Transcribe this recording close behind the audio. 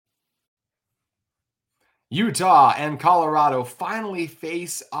Utah and Colorado finally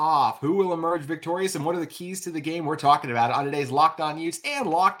face off. Who will emerge victorious and what are the keys to the game? We're talking about it on today's Locked On Utes and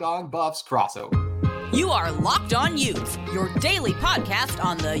Locked On Buffs crossover. You are Locked On Utes, your daily podcast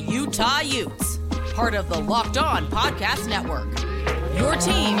on the Utah Utes. Part of the Locked On Podcast Network. Your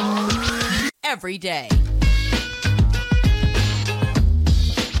team every day.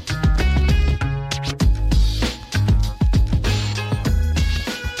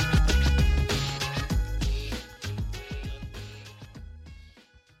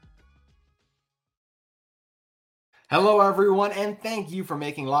 Hello, everyone, and thank you for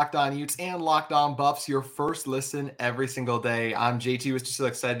making Locked On Utes and Locked On Buffs your first listen every single day. I'm JT, was just so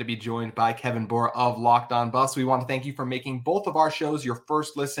excited to be joined by Kevin Bohr of Locked On Buffs. We want to thank you for making both of our shows your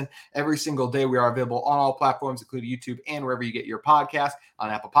first listen every single day. We are available on all platforms, including YouTube and wherever you get your podcast. On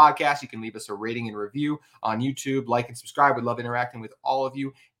Apple Podcasts, you can leave us a rating and review. On YouTube, like and subscribe. We love interacting with all of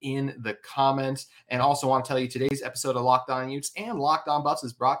you in the comments. And also want to tell you today's episode of Locked On Utes and Locked On Buffs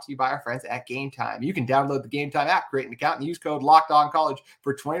is brought to you by our friends at Game Time. You can download the Game Time app, create an account, and use code Locked On College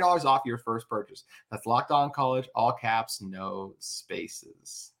for $20 off your first purchase. That's Locked On College, all caps, no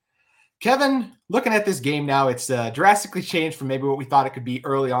spaces. Kevin, looking at this game now, it's drastically changed from maybe what we thought it could be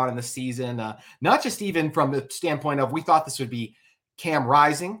early on in the season. Not just even from the standpoint of we thought this would be Cam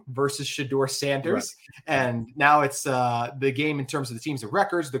Rising versus Shedeur Sanders. Right. And now it's the game in terms of the teams of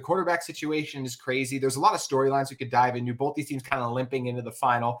records. The quarterback situation is crazy. There's a lot of storylines we could dive into. Both these teams kind of limping into the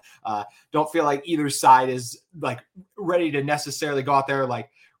final. Don't feel like either side is like ready to necessarily go out there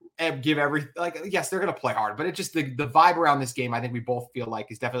like and give yes, they're going to play hard, but it just the vibe around this game, I think we both feel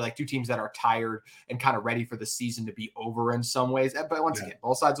like is definitely like two teams that are tired and kind of ready for the season to be over in some ways. But once again,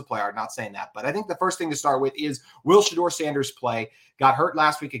 both sides will play hard, not saying that. But I think the first thing to start with is, will Shedeur Sanders play? Got hurt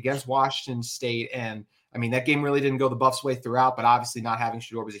last week against Washington State. And I mean, that game really didn't go the Buffs' way throughout, but obviously not having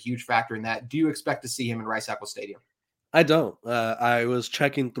Shedeur was a huge factor in that. Do you expect to see him in Rice-Eccles Stadium? I don't. I was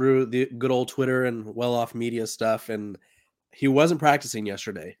checking through the good old Twitter and well-off media stuff, and he wasn't practicing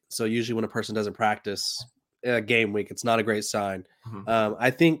yesterday. So usually when a person doesn't practice a game week, it's not a great sign. Mm-hmm. I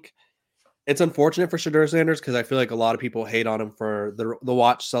think it's unfortunate for Shedeur Sanders because I feel like a lot of people hate on him for the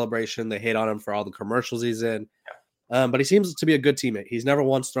watch celebration. They hate on him for all the commercials he's in. But he seems to be a good teammate. He's never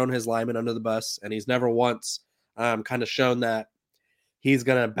once thrown his lineman under the bus, and he's never once kind of shown that he's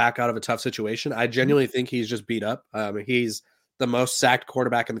going to back out of a tough situation. I genuinely think he's just beat up. He's the most sacked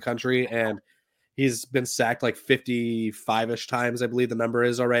quarterback in the country, and he's been sacked like 55-ish times, I believe the number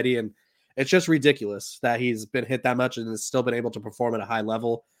is already. And it's just ridiculous that he's been hit that much and has still been able to perform at a high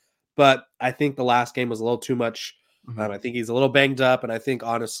level. But I think the last game was a little too much. I think he's a little banged up. And I think,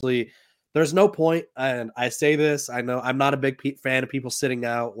 honestly, there's no point. And I say this, I know I'm not a big fan of people sitting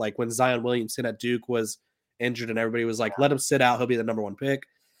out. Like when Zion Williamson at Duke was injured and everybody was like, let him sit out. He'll be the number one pick.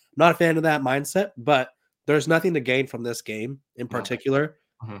 I'm not a fan of that mindset, but there's nothing to gain from this game in particular.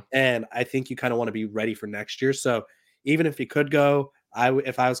 And I think you kind of want to be ready for next year. So even if he could go,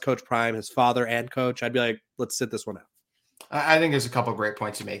 if I was Coach Prime, his father and coach, I'd be like, let's sit this one out. I think there's a couple of great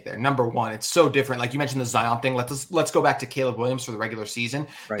points to make there. Number one, it's so different. Like you mentioned the Zion thing. Let's go back to Caleb Williams for the regular season.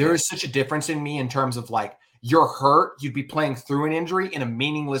 Right. There is such a difference in me in terms of like, you're hurt, you'd be playing through an injury in a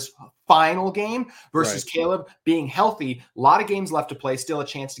meaningless final game versus Caleb being healthy. A lot of games left to play, still a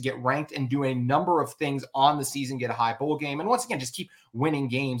chance to get ranked and do a number of things on the season, get a high bowl game. And once again, just keep winning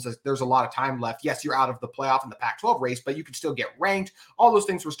games. There's a lot of time left. Yes, you're out of the playoff and the Pac-12 race, but you could still get ranked. All those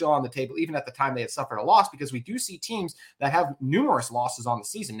things were still on the table, even at the time they had suffered a loss, because we do see teams that have numerous losses on the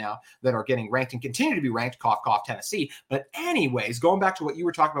season now that are getting ranked and continue to be ranked, cough, cough, Tennessee. But anyways, going back to what you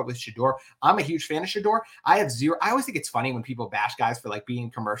were talking about with Shedeur, I'm a huge fan of Shedeur. I always think it's funny when people bash guys for like being in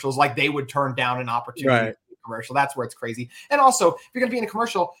commercials, like they would turn down an opportunity. Right. Commercial. That's where it's crazy. And also, if you're going to be in a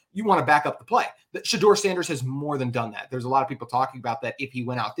commercial, you want to back up the play. Shedeur Sanders has more than done that. There's a lot of people talking about that. If he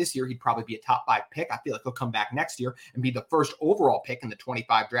went out this year, he'd probably be a top 5 pick. I feel like he'll come back next year and be the first overall pick in the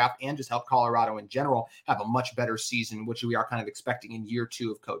 25 draft and just help Colorado in general have a much better season, which we are kind of expecting in year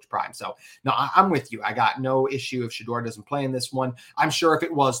 2 of Coach Prime. So no, I'm with you. I got no issue if Shedeur doesn't play in this one. I'm sure if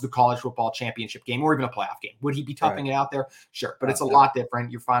it was the college football championship game or even a playoff game, would he be toughing it out there? Sure. But it's a lot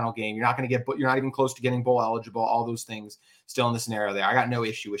different. Your final game, you're not going to get, you're not even close to getting bowl eligible, all those things still in the scenario there. I got no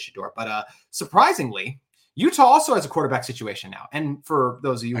issue with Shedeur, but surprisingly, Utah also has a quarterback situation now. And for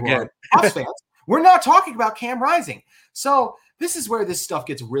those of you who are Buffs fans, we're not talking about Cam Rising. So this is where this stuff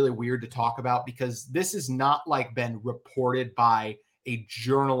gets really weird to talk about, because this is not like been reported by a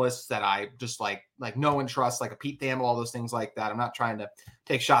journalist that I just like know and trust, like a Pete Thamel, all those things like that. I'm not trying to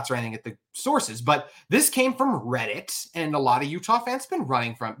take shots or anything at the sources, but this came from Reddit, and a lot of Utah fans have been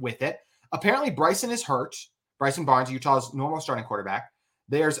running with it. Apparently Bryson is hurt. Bryson Barnes, Utah's normal starting quarterback.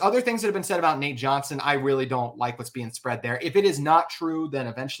 There's other things that have been said about Nate Johnson. I really don't like what's being spread there. If it is not true, then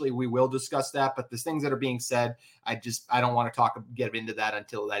eventually we will discuss that. But the things that are being said, I don't want to get into that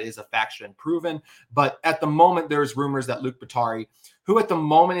until that is a fact and proven. But at the moment, there's rumors that Luke Batari, who at the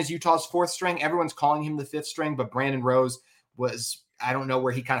moment is Utah's fourth string, everyone's calling him the fifth string, but Brandon Rose was, I don't know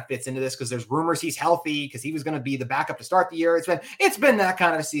where he kind of fits into this because there's rumors he's healthy because he was going to be the backup to start the year. It's been that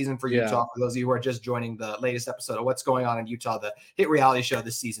kind of a season for Utah. For those of you who are just joining the latest episode of What's Going On in Utah, the hit reality show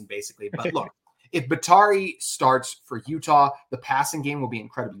this season, basically. But look, if Batari starts for Utah, the passing game will be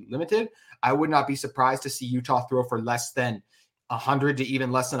incredibly limited. I would not be surprised to see Utah throw for less than 100 to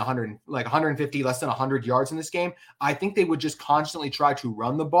even less than 100, like 150, less than 100 yards in this game. I think they would just constantly try to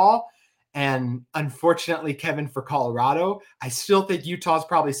run the ball. And unfortunately, Kevin, for Colorado, I still think Utah's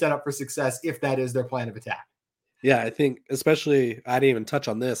probably set up for success if that is their plan of attack. Yeah, I think especially, I didn't even touch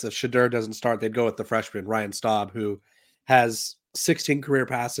on this. If Shedeur doesn't start, they'd go with the freshman, Ryan Staub, who has 16 career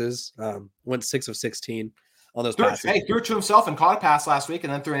passes, went 6 of 16 on those passes. Hey, threw it to himself and caught a pass last week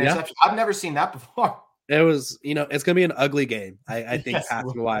and then threw an interception. I've never seen that before. It was, it's going to be an ugly game, I think,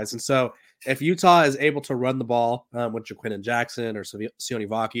 passing-wise. And so if Utah is able to run the ball with Jaquinton Jackson or Sione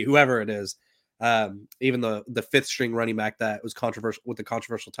Vaki, whoever it is, even the fifth-string running back that was controversial with the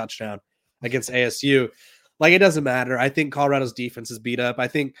controversial touchdown against ASU, like, it doesn't matter. I think Colorado's defense is beat up. I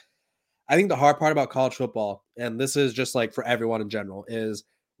think the hard part about college football, and this is just like for everyone in general, is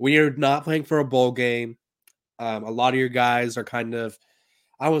when you're not playing for a bowl game, a lot of your guys are kind of,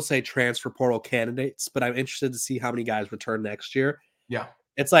 I won't say transfer portal candidates, but I'm interested to see how many guys return next year. Yeah.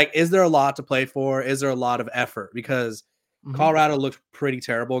 It's like, is there a lot to play for? Is there a lot of effort? Because Colorado looked pretty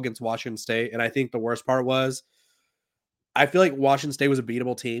terrible against Washington State. And I think the worst part was, I feel like Washington State was a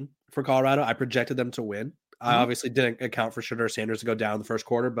beatable team for Colorado. I projected them to win. I obviously didn't account for Shedeur Sanders to go down in the first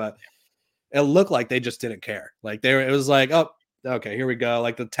quarter, but it looked like they just didn't care. Like, it was like, oh, okay, here we go.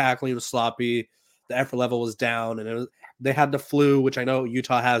 Like, the tackling was sloppy. The effort level was down. And they had the flu, which I know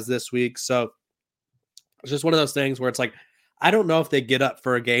Utah has this week. So it's just one of those things where it's like, I don't know if they get up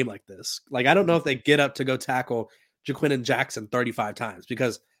for a game like this. Like, I don't know if they get up to go tackle Jaquinton Jackson 35 times,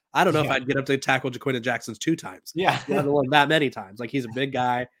 because I don't know if I'd get up to tackle Jaquinton Jackson's 2 times. Yeah. Let alone that many times. Like, he's a big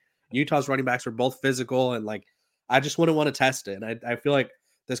guy. Utah's running backs are both physical, and like, I just wouldn't want to test it. And I feel like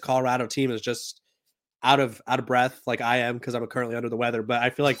this Colorado team is just out of breath, like I am, because I'm currently under the weather, but I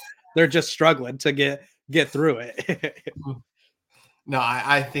feel like they're just struggling to get through it. No,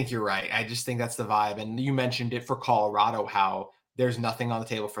 I think you're right. I just think that's the vibe. And you mentioned it for Colorado, how there's nothing on the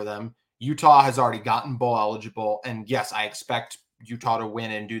table for them. Utah has already gotten bowl eligible. And yes, I expect Utah to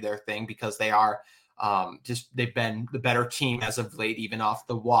win and do their thing because they are they've been the better team as of late, even off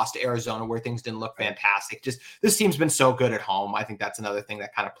the loss to Arizona where things didn't look fantastic. Just this team's been so good at home. I think that's another thing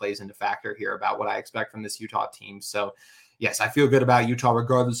that kind of plays into factor here about what I expect from this Utah team. So yes, I feel good about Utah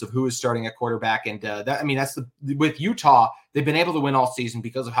regardless of who is starting at quarterback. And with Utah, they've been able to win all season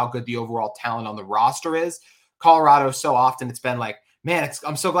because of how good the overall talent on the roster is. Colorado, so often it's been like, man,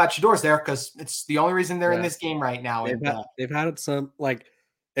 I'm so glad Shedeur's there because it's the only reason they're in this game right now. They've had some, like,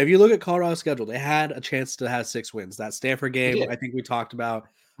 if you look at Colorado's schedule, they had a chance to have 6 wins. That Stanford game, I think we talked about.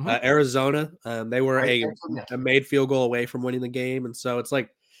 Arizona, they were a made field goal away from winning the game. And so it's like,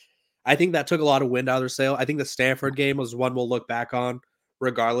 I think that took a lot of wind out of their sail. I think the Stanford game was one we'll look back on,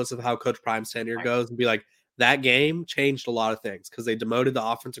 regardless of how Coach Prime's tenure goes, and be like, that game changed a lot of things because they demoted the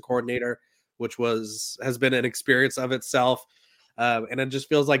offensive coordinator, which has been an experience of itself. And it just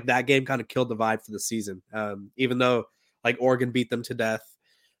feels like that game kind of killed the vibe for the season. Even though like Oregon beat them to death,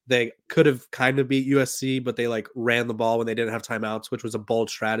 they could have kind of beat USC, but they like ran the ball when they didn't have timeouts, which was a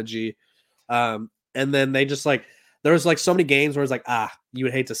bold strategy. And then they just like, there was like so many games where it's like, you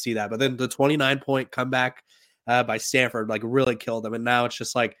would hate to see that. But then the 29-point comeback by Stanford like really killed them. And now it's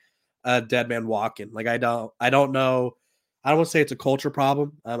just like a dead man walking. Like, I don't know. I don't want to say it's a culture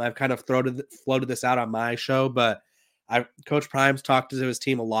problem. I've kind of floated this out on my show, but Coach Prime's talked to his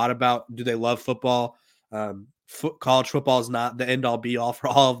team a lot about, do they love football? College football is not the end all be all for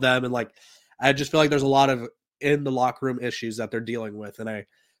all of them. And like, I just feel like there's a lot of in the locker room issues that they're dealing with. And I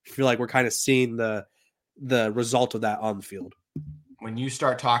feel like we're kind of seeing the result of that on the field. When you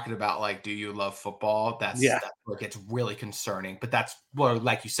start talking about like, do you love football? That's where it gets really concerning. But that's where,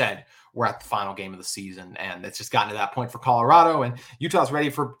 like you said, we're at the final game of the season, and it's just gotten to that point for Colorado, and Utah's ready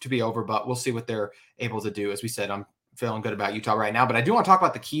to be over. But we'll see what they're able to do. As we said, I'm feeling good about Utah right now, but I do want to talk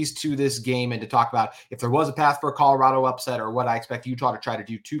about the keys to this game and to talk about if there was a path for a Colorado upset or what I expect Utah to try to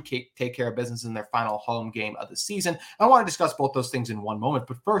do to take care of business in their final home game of the season. I want to discuss both those things in one moment,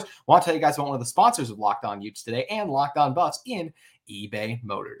 but first, I want to tell you guys about one of the sponsors of Locked On Utes today and Locked On Buffs in eBay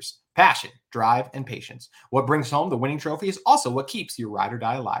Motors. Passion, drive, and patience. What brings home the winning trophy is also what keeps your ride or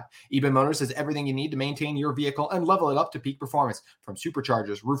die alive. eBay Motors has everything you need to maintain your vehicle and level it up to peak performance, from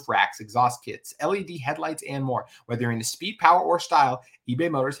superchargers, roof racks, exhaust kits, LED headlights, and more. Whether you're into speed, power, or style,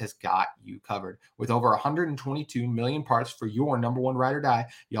 eBay Motors has got you covered. With over 122 million parts for your number one ride or die,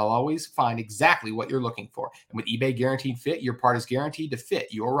 you'll always find exactly what you're looking for. And with eBay Guaranteed Fit, your part is guaranteed to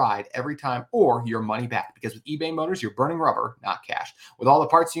fit your ride every time or your money back. Because with eBay Motors, you're burning rubber, not cash. With all the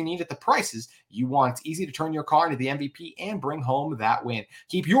parts you need at the prices you want, it's easy to turn your car into the MVP and bring home that win.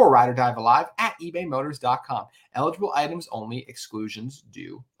 Keep your ride or die alive at ebaymotors.com. Eligible items only, exclusions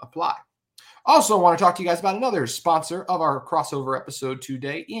do apply. Also, want to talk to you guys about another sponsor of our crossover episode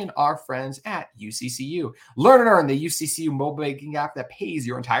today in our friends at UCCU. Learn and Earn, the UCCU mobile banking app that pays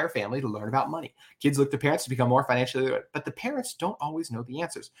your entire family to learn about money. Kids look to parents to become more financially literate, but the parents don't always know the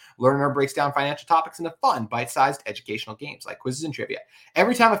answers. Learn and Earn breaks down financial topics into fun, bite-sized educational games like quizzes and trivia.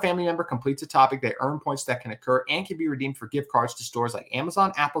 Every time a family member completes a topic, they earn points that can occur and can be redeemed for gift cards to stores like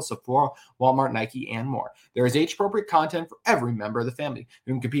Amazon, Apple, Sephora, Walmart, Nike, and more. There is age-appropriate content for every member of the family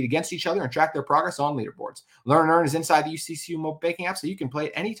who can compete against each other and track their progress on leaderboards. Learn and Earn is inside the UCCU mobile banking app, so you can play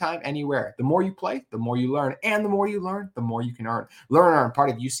it anytime, anywhere. The more you play, the more you learn, and the more you learn, the more you can earn. Learn and Earn, part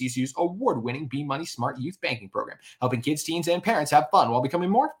of UCCU's award-winning Be Money Smart Youth Banking Program, helping kids, teens, and parents have fun while becoming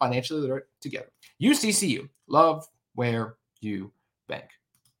more financially literate together. UCCU, love where you bank.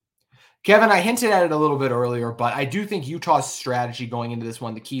 Kevin, I hinted at it a little bit earlier, but I do think Utah's strategy going into this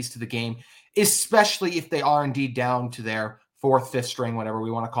one, the keys to the game, especially if they are indeed down to their fourth, fifth string, whatever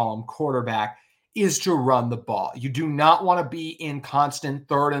we want to call them, quarterback, is to run the ball. You do not want to be in constant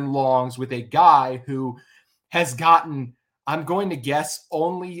third and longs with a guy who has gotten, I'm going to guess,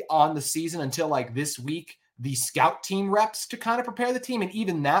 only on the season until like this week, the scout team reps to kind of prepare the team. And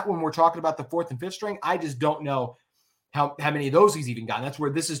even that, when we're talking about the fourth and fifth string, I just don't know how many of those he's even gotten. That's where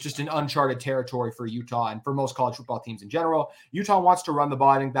this is just an uncharted territory for Utah and for most college football teams in general. Utah wants to run the ball.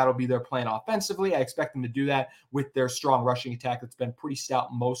 I think that'll be their plan offensively. I expect them to do that with their strong rushing attack that's been pretty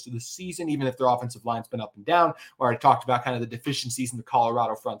stout most of the season, even if their offensive line's been up and down, where I talked about kind of the deficiencies in the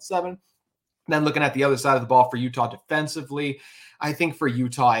Colorado front seven. Then looking at the other side of the ball for Utah defensively, I think for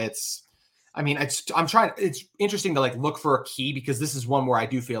Utah, it's interesting to like look for a key, because this is one where I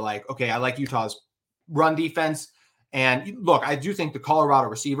do feel like, okay, I like Utah's run defense. And look, I do think the Colorado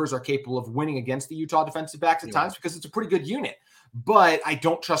receivers are capable of winning against the Utah defensive backs at times because it's a pretty good unit. But I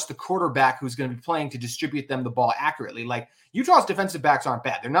don't trust the quarterback who's going to be playing to distribute them the ball accurately. Like, Utah's defensive backs aren't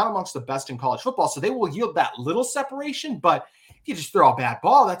bad. They're not amongst the best in college football, so they will yield that little separation. But if you just throw a bad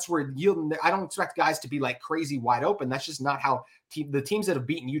ball, that's where yielding. I don't expect guys to be like crazy wide open. That's just not how the teams that have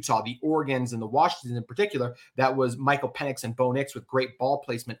beaten Utah, the Oregons and the Washingtons in particular, that was Michael Penix and Bo Nix with great ball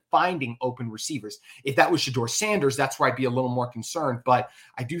placement, finding open receivers. If that was Shedeur Sanders, that's where I'd be a little more concerned. But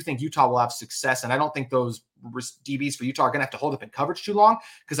I do think Utah will have success, and I don't think those DBs for Utah are going to have to hold up in coverage too long,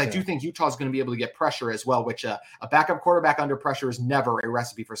 because I do think Utah is going to be able to get pressure as well, which a backup quarterback under pressure is never a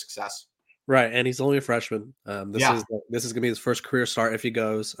recipe for success. Right, and he's only a freshman. This is going to be his first career start if he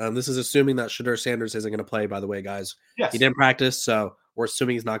goes. This is assuming that Shedeur Sanders isn't going to play, by the way, guys. Yes. He didn't practice, so we're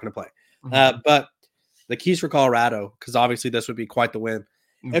assuming he's not going to play. Mm-hmm. But the keys for Colorado, because obviously this would be quite the win.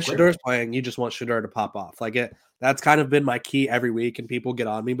 If Shedeur's playing, you just want Shedeur to pop off. That's kind of been my key every week, and people get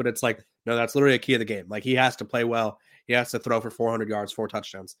on me, but it's like, no, that's literally a key of the game. Like, he has to play well. He has to throw for 400 yards, 4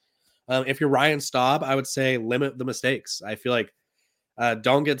 touchdowns. If you're Ryan Staub, I would say limit the mistakes. I feel like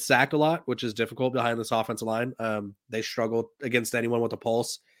don't get sacked a lot, which is difficult behind this offensive line. They struggle against anyone with a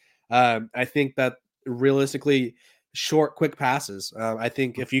pulse. I think that realistically, short, quick passes. I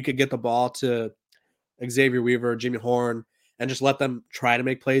think if you could get the ball to Xavier Weaver, Jimmy Horn, and just let them try to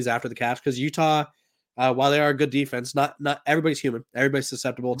make plays after the catch, because Utah, while they are a good defense, not everybody's human. Everybody's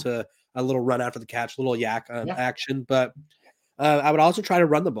susceptible to a little run after the catch, a little yak action. But I would also try to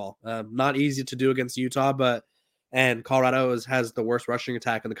run the ball. Not easy to do against Utah, and Colorado has the worst rushing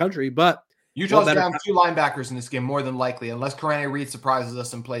attack in the country. But Utah's down 2 linebackers in this game, more than likely, unless Karane Reed surprises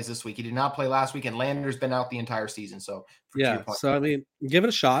us and plays this week. He did not play last week, and Lander's been out the entire season. So I mean, give it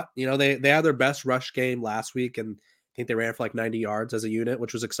a shot. You know, they had their best rush game last week, and I think they ran for like 90 yards as a unit,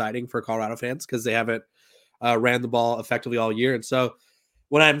 which was exciting for Colorado fans because they haven't ran the ball effectively all year. And so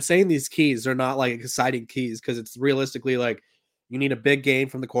when I'm saying these keys, they're not like exciting keys, because it's realistically like you need a big game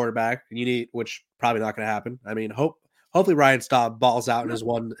from the quarterback, and which probably not going to happen. I mean, hopefully Ryan Staub balls out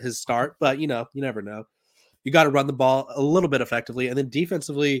in his start, but you never know. You got to run the ball a little bit effectively, and then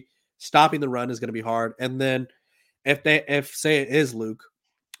defensively stopping the run is going to be hard. And then if say it is Luke,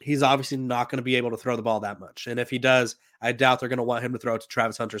 he's obviously not going to be able to throw the ball that much. And if he does, I doubt they're going to want him to throw it to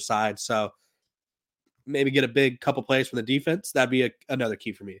Travis Hunter's side. So maybe get a big couple plays from the defense. That'd be another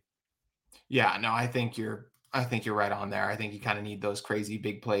key for me. Yeah, no, I think you're right on there. I think you kind of need those crazy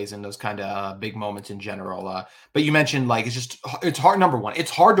big plays and those kind of big moments in general. But you mentioned like it's hard. Number one,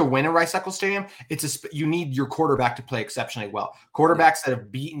 it's hard to win at Rice Eccles Stadium. You need your quarterback to play exceptionally well. Quarterbacks that have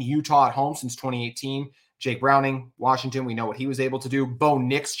beaten Utah at home since 2018. Jake Browning, Washington, we know what he was able to do. Bo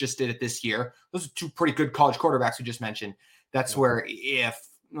Nix just did it this year. Those are two pretty good college quarterbacks we just mentioned. That's where if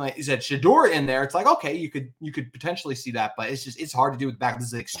like you said, Shedeur in there, it's like, okay, you could potentially see that, but it's hard to do with the back. This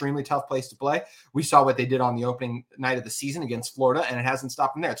is an extremely tough place to play. We saw what they did on the opening night of the season against Florida, and it hasn't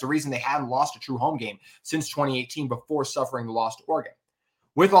stopped them there. It's a reason they hadn't lost a true home game since 2018 before suffering the loss to Oregon.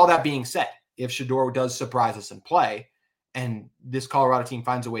 With all that being said, if Shedeur does surprise us and play, and this Colorado team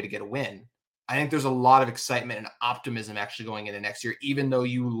finds a way to get a win, I think there's a lot of excitement and optimism actually going into next year, even though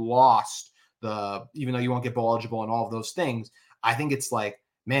you won't get bowl eligible and all of those things. I think it's like,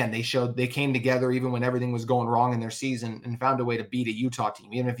 man, they came together even when everything was going wrong in their season and found a way to beat a Utah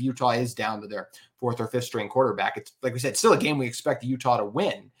team. Even if Utah is down to their fourth or fifth string quarterback, it's like we said, still a game we expect Utah to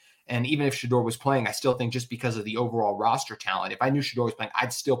win. And even if Shedeur was playing, I still think just because of the overall roster talent, if I knew Shedeur was playing,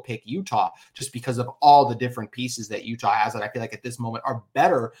 I'd still pick Utah just because of all the different pieces that Utah has that I feel like at this moment are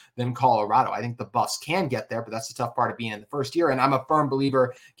better than Colorado. I think the Buffs can get there, but that's the tough part of being in the first year. And I'm a firm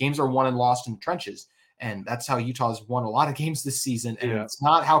believer games are won and lost in the trenches. And that's how Utah has won a lot of games this season. And it's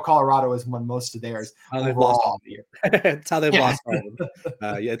not how Colorado has won most of theirs. How they've lost all the year. It's how they've lost all of them.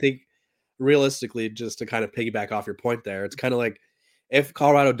 I think realistically, just to kind of piggyback off your point there, it's kind of like if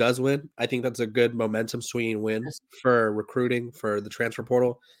Colorado does win, I think that's a good momentum swinging win for recruiting for the transfer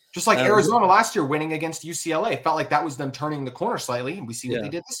portal. Just like Arizona last year winning against UCLA. It felt like that was them turning the corner slightly. And we see what they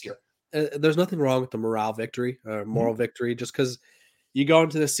did this year. There's nothing wrong with the moral victory, moral victory, just because you go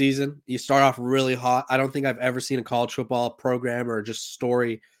into the season, you start off really hot. I don't think I've ever seen a college football program or just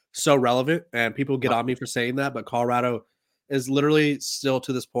story so relevant. And people get on me for saying that, but Colorado is literally still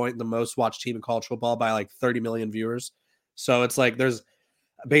to this point the most watched team in college football by like 30 million viewers. So it's like there's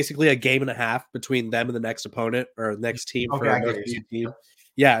basically a game and a half between them and the next opponent or next team for a team.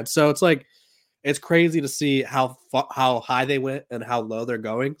 Yeah, so it's like it's crazy to see how high they went and how low they're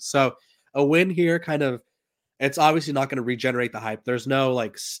going. So a win here kind of, it's obviously not going to regenerate the hype. There's no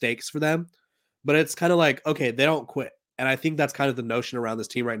like stakes for them, but it's kind of like, okay, they don't quit. And I think that's kind of the notion around this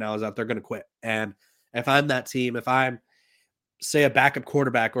team right now is that they're going to quit. And if I'm that team, if I'm say a backup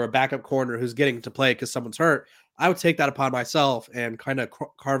quarterback or a backup corner who's getting to play because someone's hurt, I would take that upon myself and kind of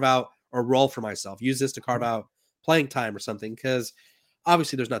carve out or roll for myself. Use this to carve out playing time or something because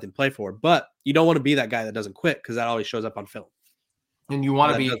obviously there's nothing to play for. But you don't want to be that guy that doesn't quit because that always shows up on film. And you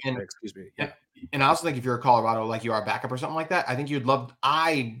want to be, and I also think if you're a Colorado, like you are a backup or something like that, I think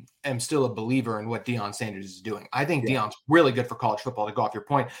I am still a believer in what Deion Sanders is doing. I think Deion's really good for college football, to go off your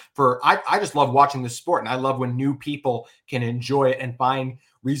point. I just love watching this sport, and I love when new people can enjoy it and find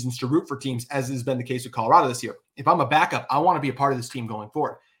reasons to root for teams, as has been the case with Colorado this year. If I'm a backup, I want to be a part of this team going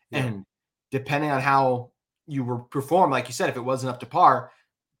forward. Yeah. And depending on how you were perform, like you said, if it wasn't up to par,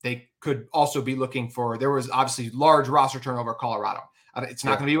 they could also be looking for, there was obviously large roster turnover at Colorado. It's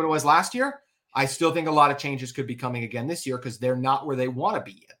not going to be what it was last year. I still think a lot of changes could be coming again this year because they're not where they want to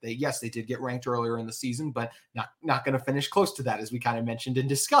be yet. They did get ranked earlier in the season, but not going to finish close to that, as we kind of mentioned and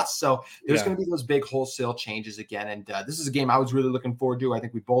discussed. So there's going to be those big wholesale changes again. And this is a game I was really looking forward to. I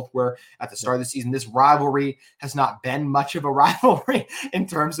think we both were at the start of the season. This rivalry has not been much of a rivalry in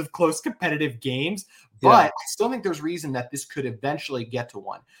terms of close competitive games. But I still think there's reason that this could eventually get to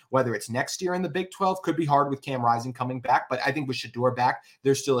one. Whether it's next year in the Big 12, could be hard with Cam Rising coming back. But I think with Shedeur back,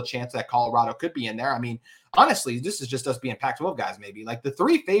 there's still a chance that Colorado could be in there. I mean, honestly, this is just us being Pac-12 guys, maybe. Like the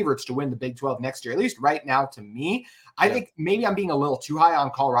three favorites to win the Big 12 next year, at least right now to me, I think maybe I'm being a little too high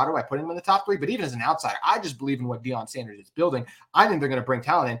on Colorado. I put him in the top three, but even as an outsider, I just believe in what Deion Sanders is building. I think they're going to bring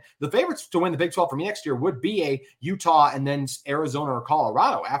talent in. The favorites to win the Big 12 for me next year would be a Utah and then Arizona or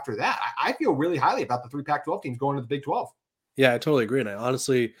Colorado after that. I feel really highly about the three Pac-12 teams going to the Big 12. Yeah, I totally agree. And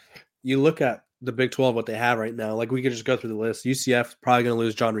honestly, you look at the Big 12, what they have right now, like we could just go through the list. UCF probably going to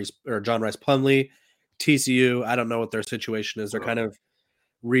lose John Rice Plumlee. TCU, I don't know what their situation is. They're kind of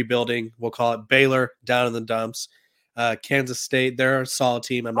rebuilding. We'll call it Baylor down in the dumps. Kansas State, they're a solid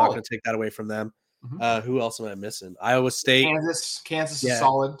team. I'm not going to take that away from them. Who else am I missing? Iowa State. Kansas is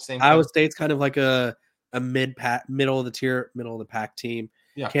solid. Same Iowa State's kind of like a middle of the pack team.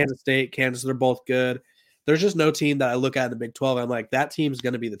 Yeah. Kansas State, Kansas, they're both good. There's just no team that I look at in the Big 12. I'm like, that team's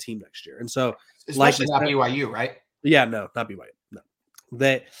going to be the team next year. And so, especially not BYU, right? Yeah, no, not BYU. No.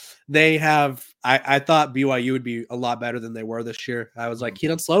 They have. I thought BYU would be a lot better than they were this year. I was like,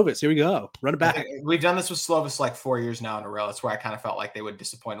 Keaton Slovis, here we go, run it back. We've done this with Slovis like 4 years now in a row. That's where I kind of felt like they would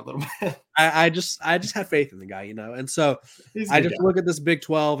disappoint a little bit. I just have faith in the guy, and so I just look at this Big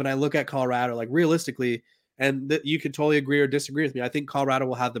 12 and I look at Colorado, like realistically, and you could totally agree or disagree with me. I think Colorado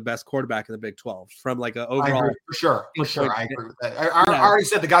will have the best quarterback in the Big 12 from like an overall. I agree, for sure. I agree with that. I already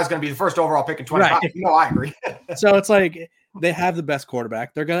said the guy's going to be the first overall pick in 25. Right. I agree. So it's like they have the best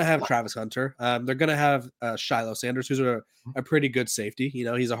quarterback. They're going to have Travis Hunter. They're going to have Shiloh Sanders, who's a pretty good safety.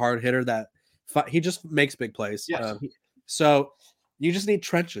 He's a hard hitter that he just makes big plays. Yes. So you just need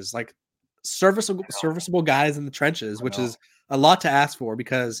trenches, like serviceable guys in the trenches, which is a lot to ask for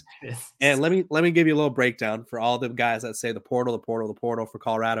because, and let me give you a little breakdown for all the guys that say the portal for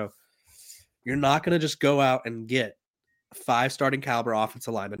Colorado. You're not going to just go out and get 5 starting caliber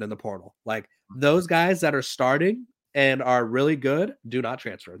offensive linemen in the portal. Like those guys that are starting and are really good do not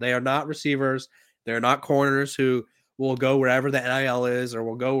transfer. They are not receivers. They're not corners who will go wherever the NIL is or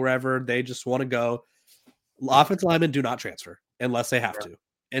will go wherever they just want to go. Offensive linemen do not transfer unless they have to.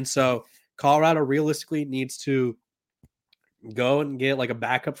 And so Colorado realistically needs to go and get like a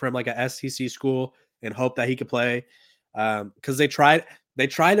backup from like a SEC school and hope that he could play. Because they tried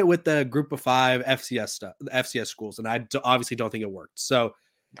it with the group of 5 FCS schools, and I obviously don't think it worked. So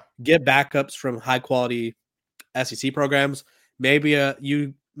get backups from high quality SEC programs. Maybe a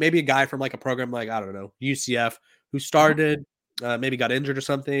guy from like a program like, I don't know, UCF who started, maybe got injured or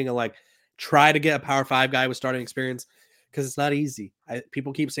something, and like try to get a Power 5 guy with starting experience because it's not easy.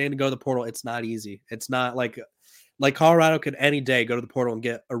 People keep saying to go to the portal. It's not easy. It's not like Colorado could any day go to the portal and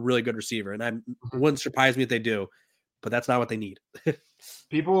get a really good receiver, and it wouldn't surprise me if they do, but that's not what they need.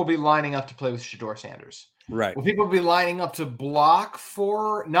 People will be lining up to play with Shedeur Sanders. Right. Well, people will be lining up to block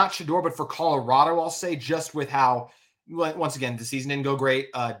for not Shedeur, but for Colorado, I'll say, just with how, once again, the season didn't go great.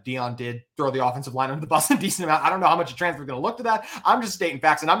 Dion did throw the offensive line under the bus a decent amount. I don't know how much a transfer is going to look to that. I'm just stating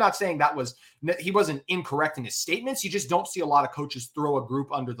facts, and I'm not saying he wasn't incorrect in his statements. You just don't see a lot of coaches throw a group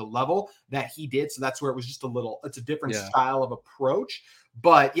under the level that he did. So that's where it was just it's a different style of approach.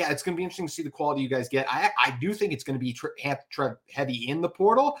 But yeah, it's going to be interesting to see the quality you guys get. I do think it's going to be heavy in the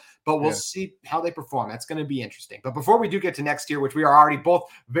portal, but we'll see how they perform. That's going to be interesting. But before we do get to next year, which we are already both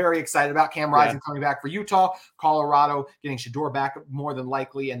very excited about, Cam Rising coming back for Utah, Colorado getting Shedeur back more than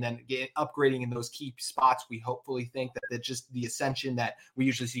likely, and then upgrading in those key spots. We hopefully think that just the ascension that we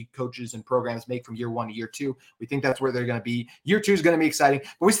usually see coaches and programs make from year 1 to year 2, we think that's where they're going to be. Year 2 is going to be exciting,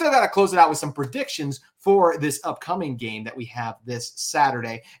 but we still got to close it out with some predictions for this upcoming game that we have this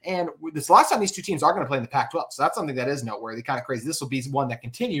Saturday. And this last time these two teams are going to play in the Pac-12. So that's something that is noteworthy, kind of crazy. This will be one that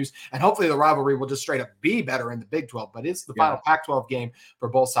continues, and hopefully the rivalry will just straight up be better in the Big 12, but it's the final Pac-12 game for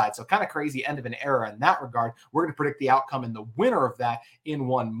both sides. So kind of crazy end of an era in that regard. We're going to predict the outcome and the winner of that in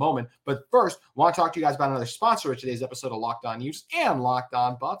one moment. But first, I want to talk to you guys about another sponsor of today's episode of Locked On Utes and Locked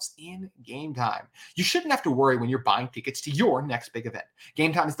On Buffs in Game Time. You shouldn't have to worry when you're buying tickets to your next big event.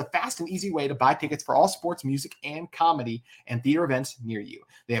 Game Time is the fast and easy way to buy tickets for all sports, music, and comedy and theater events near you.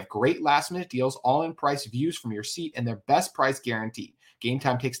 They have great last-minute deals, all-in price views from your seat, and their best price guaranteed. Game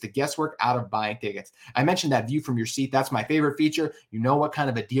Time takes the guesswork out of buying tickets. I mentioned that view from your seat. That's my favorite feature. You know what kind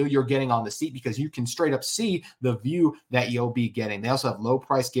of a deal you're getting on the seat because you can straight up see the view that you'll be getting. They also have low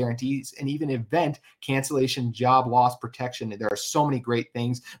price guarantees and even event cancellation, job loss protection. There are so many great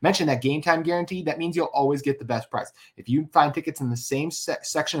things. Mention that Game Time guarantee. That means you'll always get the best price. If you find tickets in the same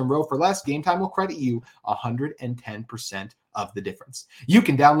section and row for less, Game Time will credit you 110% of the difference. You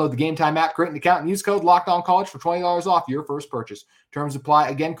can download the Game Time app, create an account, and use code LOCKEDONCollege for $20 off your first purchase. Terms apply.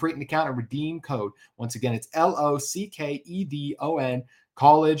 Again, create an account and redeem code. Once again, it's LOCKEDON college,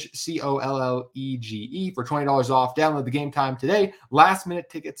 COLLEGE for $20 off. Download the Game Time today. Last minute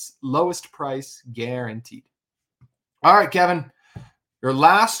tickets, lowest price guaranteed. All right, Kevin, your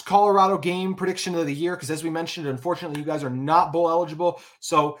last Colorado game prediction of the year, because as we mentioned, unfortunately, you guys are not bowl eligible.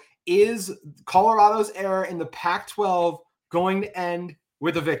 So is Colorado's era in the Pac-12 going to end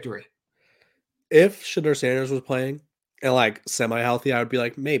with a victory? If Shedeur Sanders was playing and like semi-healthy, I would be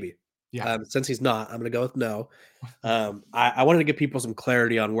like, maybe. Yeah. Since he's not, I'm going to go with no. I wanted to give people some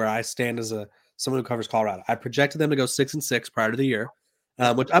clarity on where I stand as someone who covers Colorado. I projected them to go 6-6 prior to the year,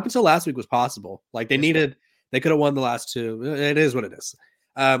 which up until last week was possible. Like they could have won the last 2. It is what it is.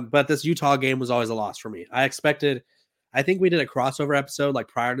 But this Utah game was always a loss for me. I think we did a crossover episode like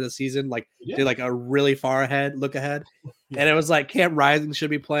prior to the season, like did like a really far look ahead. And it was like Cam Rising should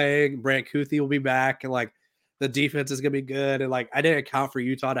be playing, Brant Kuthi will be back, and like the defense is gonna be good. And like I didn't account for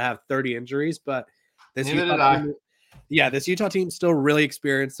Utah to have 30 injuries, but this Utah team's still really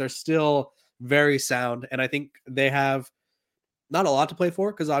experienced. They're still very sound, and I think they have not a lot to play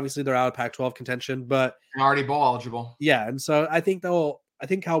for because obviously they're out of Pac-12 contention, but already bowl eligible. Yeah, and so I think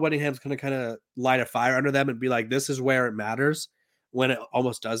Kyle Whittingham's going to kind of light a fire under them and be like, this is where it matters when it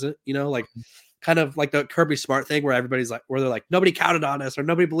almost doesn't, like kind of like the Kirby Smart thing where everybody's like, where they're like, nobody counted on us or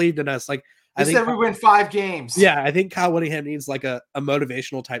nobody believed in us. Like, I think we win 5 games. Yeah, I think Kyle Whittingham needs like a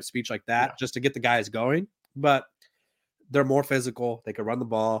motivational type speech like that just to get the guys going. But they're more physical. They can run the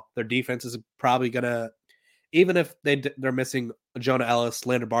ball. Their defense is probably going to, even if they're missing Jonah Ellis,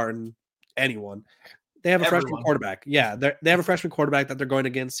 Landon Barton, anyone, they have a freshman quarterback. Yeah, they have a freshman quarterback that they're going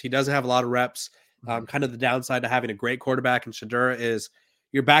against. He doesn't have a lot of reps. Kind of the downside to having a great quarterback in Shedeur is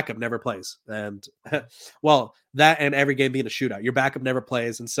your backup never plays. And, well, that and every game being a shootout. Your backup never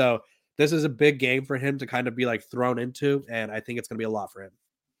plays. And so this is a big game for him to kind of be like thrown into, and I think it's going to be a lot for him.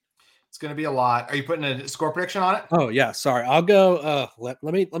 It's going to be a lot. Are you putting a score prediction on it? Oh, yeah. Sorry. I'll go. Let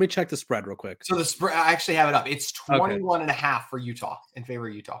me check the spread real quick. So the spread, I actually have it up. It's 21.5 for Utah, in favor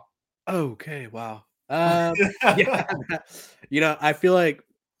of Utah. Okay. Wow. Yeah, I feel like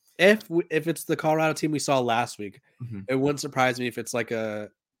if it's the Colorado team we saw last week, it wouldn't surprise me if it's like a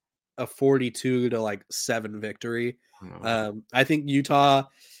 42-7 victory. I think Utah,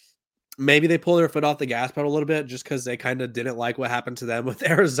 maybe they pull their foot off the gas pedal a little bit just because they kind of didn't like what happened to them with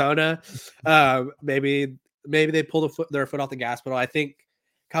Arizona. Maybe they pull their foot off the gas pedal. I think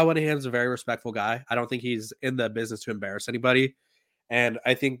Kyle Whittingham's a very respectful guy. I don't think he's in the business to embarrass anybody. And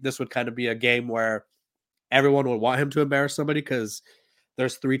I think this would kind of be a game where everyone would want him to embarrass somebody because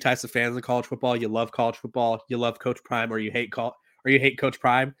there's 3 types of fans in college football. You love college football, you love Coach Prime, or you hate Coach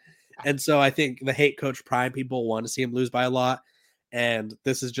Prime. And so I think the hate Coach Prime people want to see him lose by a lot. And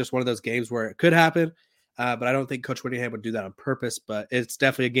this is just one of those games where it could happen. But I don't think Coach Whittingham would do that on purpose. But it's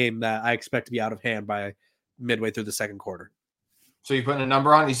definitely a game that I expect to be out of hand by midway through the second quarter. So you putting a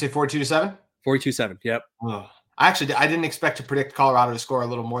number on it? You say 42-7? 42-7, yep. Oh. I didn't expect to predict Colorado to score a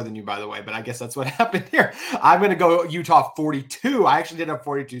little more than you, by the way, but I guess that's what happened here. I'm going to go Utah 42. I actually did have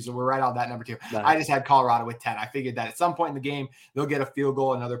 42, so we're right on that number 2. Nice. I just had Colorado with 10. I figured that at some point in the game, they'll get a field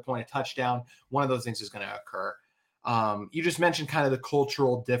goal, another point, a touchdown. One of those things is going to occur. You just mentioned kind of the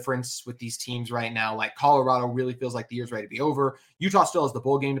cultural difference with these teams right now. Like Colorado really feels like the year's ready to be over. Utah still has the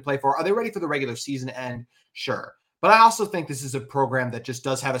bowl game to play for. Are they ready for the regular season end? Sure. But I also think this is a program that just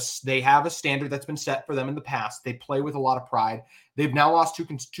does have they have a standard that's been set for them in the past. They play with a lot of pride. They've now lost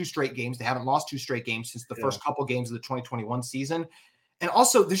two straight games. They haven't lost 2 straight games since the first couple games of the 2021 season. And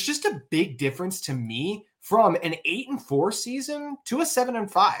also, there's just a big difference to me from an 8-4 season to a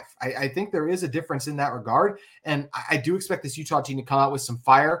 7-5. I think there is a difference in that regard. And I do expect this Utah team to come out with some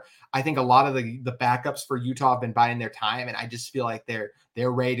fire. I think a lot of the backups for Utah have been biding their time, and I just feel like they're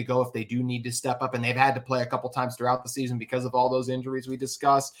ready to go if they do need to step up. And they've had to play a couple times throughout the season because of all those injuries we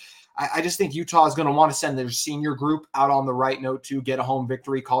discussed. I just think Utah is going to want to send their senior group out on the right note to get a home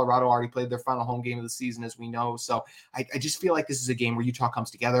victory. Colorado already played their final home game of the season, as we know. So I just feel like this is a game where Utah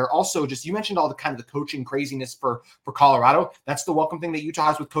comes together. Also, just you mentioned all the kind of the coaching craziness for Colorado. That's the welcome thing that Utah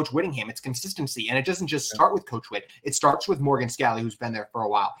has with Coach Whittingham. It's consistency. And it doesn't just start with Coach Whitt. It starts with Morgan Scalley, who's been there for a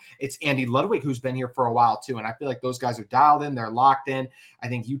while. It's Andy Ludwig, who's been here for a while too. And I feel like those guys are dialed in. They're locked in. I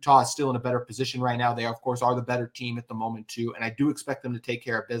think Utah is still in a better position right now. They, of course, are the better team at the moment too. And I do expect them to take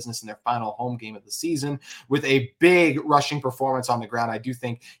care of business in their final home game of the season with a big rushing performance on the ground. I do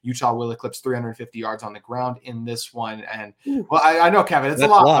think Utah will eclipse 350 yards on the ground in this one. And well, I know, Kevin, it's a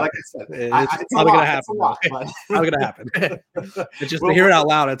lot. Like I said, it's probably going to happen. It's probably going to happen. It's just to hear it out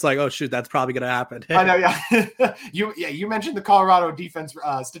loud. It's like, oh shoot, that's probably going to happen. I know. Yeah. You mentioned the Colorado defense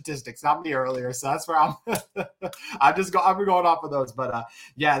statistics, not me earlier. So that's where I'm going off of those. But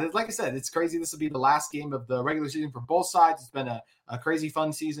yeah, like I said, it's crazy. This will be the last game of the regular season for both sides. It's been a crazy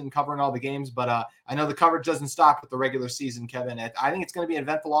fun season covering all the games, but I know the coverage doesn't stop with the regular season, Kevin. I think it's going to be an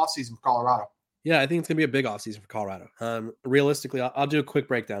eventful offseason for Colorado. Yeah, I think it's going to be a big offseason for Colorado. Realistically, I'll do a quick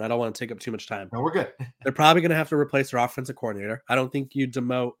breakdown. I don't want to take up too much time. No, we're good. They're probably going to have to replace their offensive coordinator. I don't think you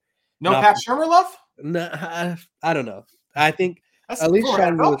demote. No Pat Shurmur love? No, I don't know. I think at least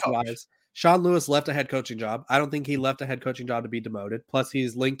Sean Lewis left a head coaching job. I don't think he left a head coaching job to be demoted. Plus,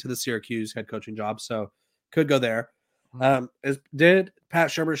 he's linked to the Syracuse head coaching job, so could go there. Did Pat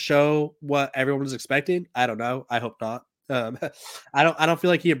Shurmur show what everyone was expecting? I don't know. I hope not. I don't feel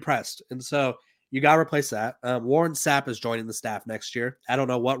like he impressed, and so you got to replace that. Warren Sapp is joining the staff next year. I don't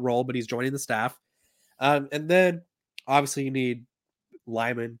know what role, but he's joining the staff. And then obviously you need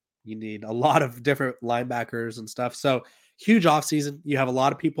linemen. You need a lot of different linebackers and stuff. So huge offseason. You have a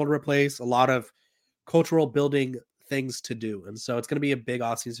lot of people to replace, a lot of cultural building things to do. And so it's going to be a big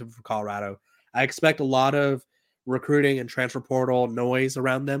offseason for Colorado. I expect a lot of recruiting and transfer portal noise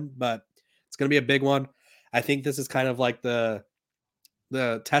around them, but it's going to be a big one. I think this is kind of like the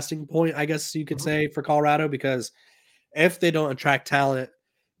the testing point, I guess you could say, for Colorado, because if they don't attract talent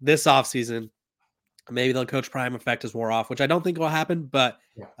this offseason, maybe the Coach Prime effect is wore off, which I don't think will happen, but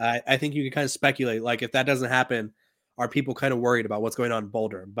I think you can kind of speculate. Like, if that doesn't happen, are people kind of worried about what's going on in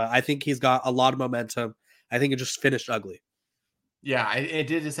Boulder? But I think he's got a lot of momentum. I think it just finished ugly. Yeah, it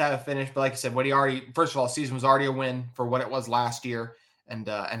did just have a finish, but like I said, first of all, season was already a win for what it was last year, and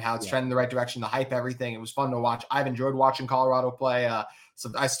how it's trending in the right direction, the hype, everything. It was fun to watch. I've enjoyed watching Colorado play.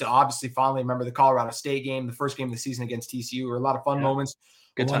 So I still obviously fondly remember the Colorado State game, the first game of the season against TCU. Were a lot of fun moments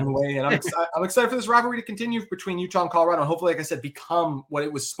along the way, and I'm excited for this rivalry to continue between Utah and Colorado, and hopefully, like I said, become what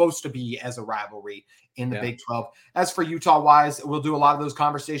it was supposed to be as a rivalry in the Big 12. As for Utah-wise, we'll do a lot of those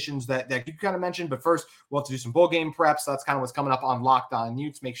conversations that you kind of mentioned, but first, we'll have to do some bowl game prep, so that's kind of what's coming up on Locked On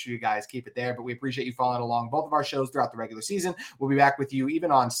Utes. Make sure you guys keep it there, but we appreciate you following along both of our shows throughout the regular season. We'll be back with you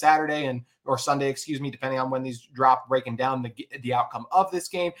even on Saturday or Sunday, depending on when these drop, breaking down the outcome of this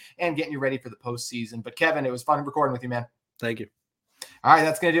game and getting you ready for the postseason. But Kevin, it was fun recording with you, man. Thank you. All right,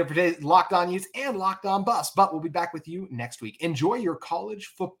 that's going to do it for today's Locked On Utes and Locked On Bus, but we'll be back with you next week. Enjoy your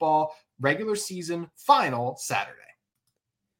college football regular season final Saturday.